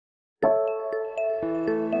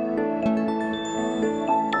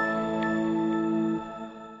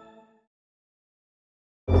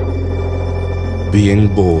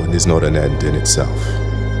Being born is not an end in itself.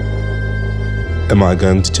 Am I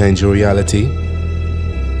going to change your reality?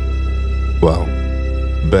 Well,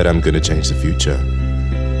 bet I'm gonna change the future.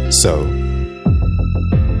 So,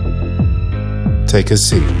 take a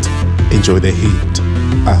seat, enjoy the heat.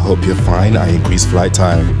 I hope you're fine. I increase flight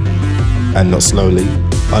time, and not slowly,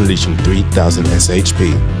 unleashing 3000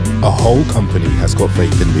 SHP. A whole company has got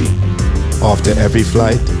faith in me. After every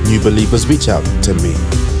flight, new believers reach out to me.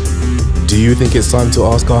 Do you think it's time to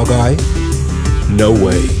ask our guy? No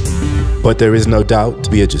way. But there is no doubt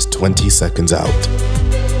we are just 20 seconds out.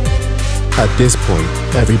 At this point,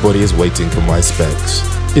 everybody is waiting for my specs.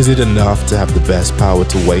 Is it enough to have the best power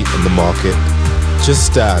to wait in the market? Just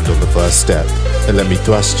stand on the first step and let me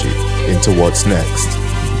thrust you into what's next.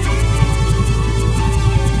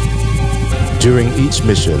 During each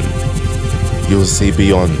mission, you'll see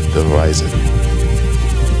beyond the horizon.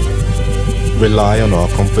 Rely on our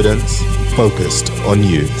confidence, focused on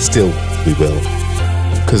you, still we will.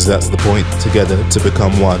 Cause that's the point, together to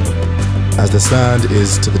become one. As the sand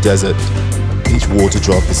is to the desert, each water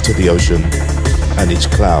drop is to the ocean, and each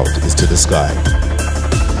cloud is to the sky.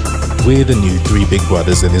 We're the new 3 big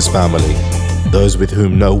brothers in his family, those with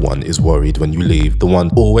whom no one is worried when you leave, the one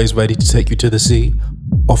always ready to take you to the sea,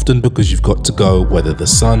 often because you've got to go whether the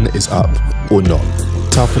sun is up or not.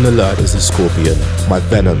 Tough and alert as a scorpion, my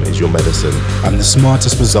venom is your medicine. I'm the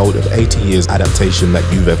smartest result of 80 years adaptation that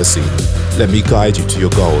you've ever seen. Let me guide you to your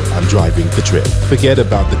goal, I'm driving the trip. Forget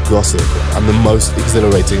about the gossip, I'm the most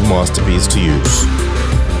exhilarating masterpiece to use,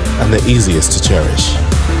 and the easiest to cherish.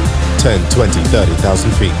 10, 20,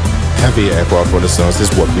 30,000 feet. Heavy aircraft renaissance is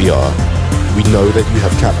what we are. We know that you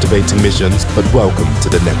have captivating missions, but welcome to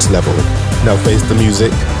the next level. Now face the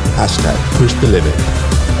music, hashtag push the limit.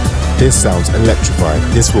 This sounds electrifying,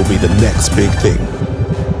 this will be the next big thing.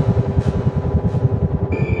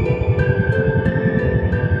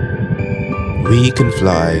 We can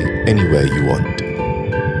fly anywhere you want.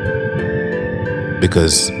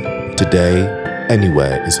 Because today,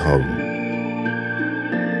 anywhere is home.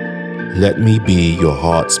 Let me be your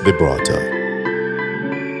heart's vibrato.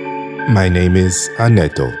 My name is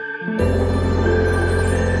Aneto.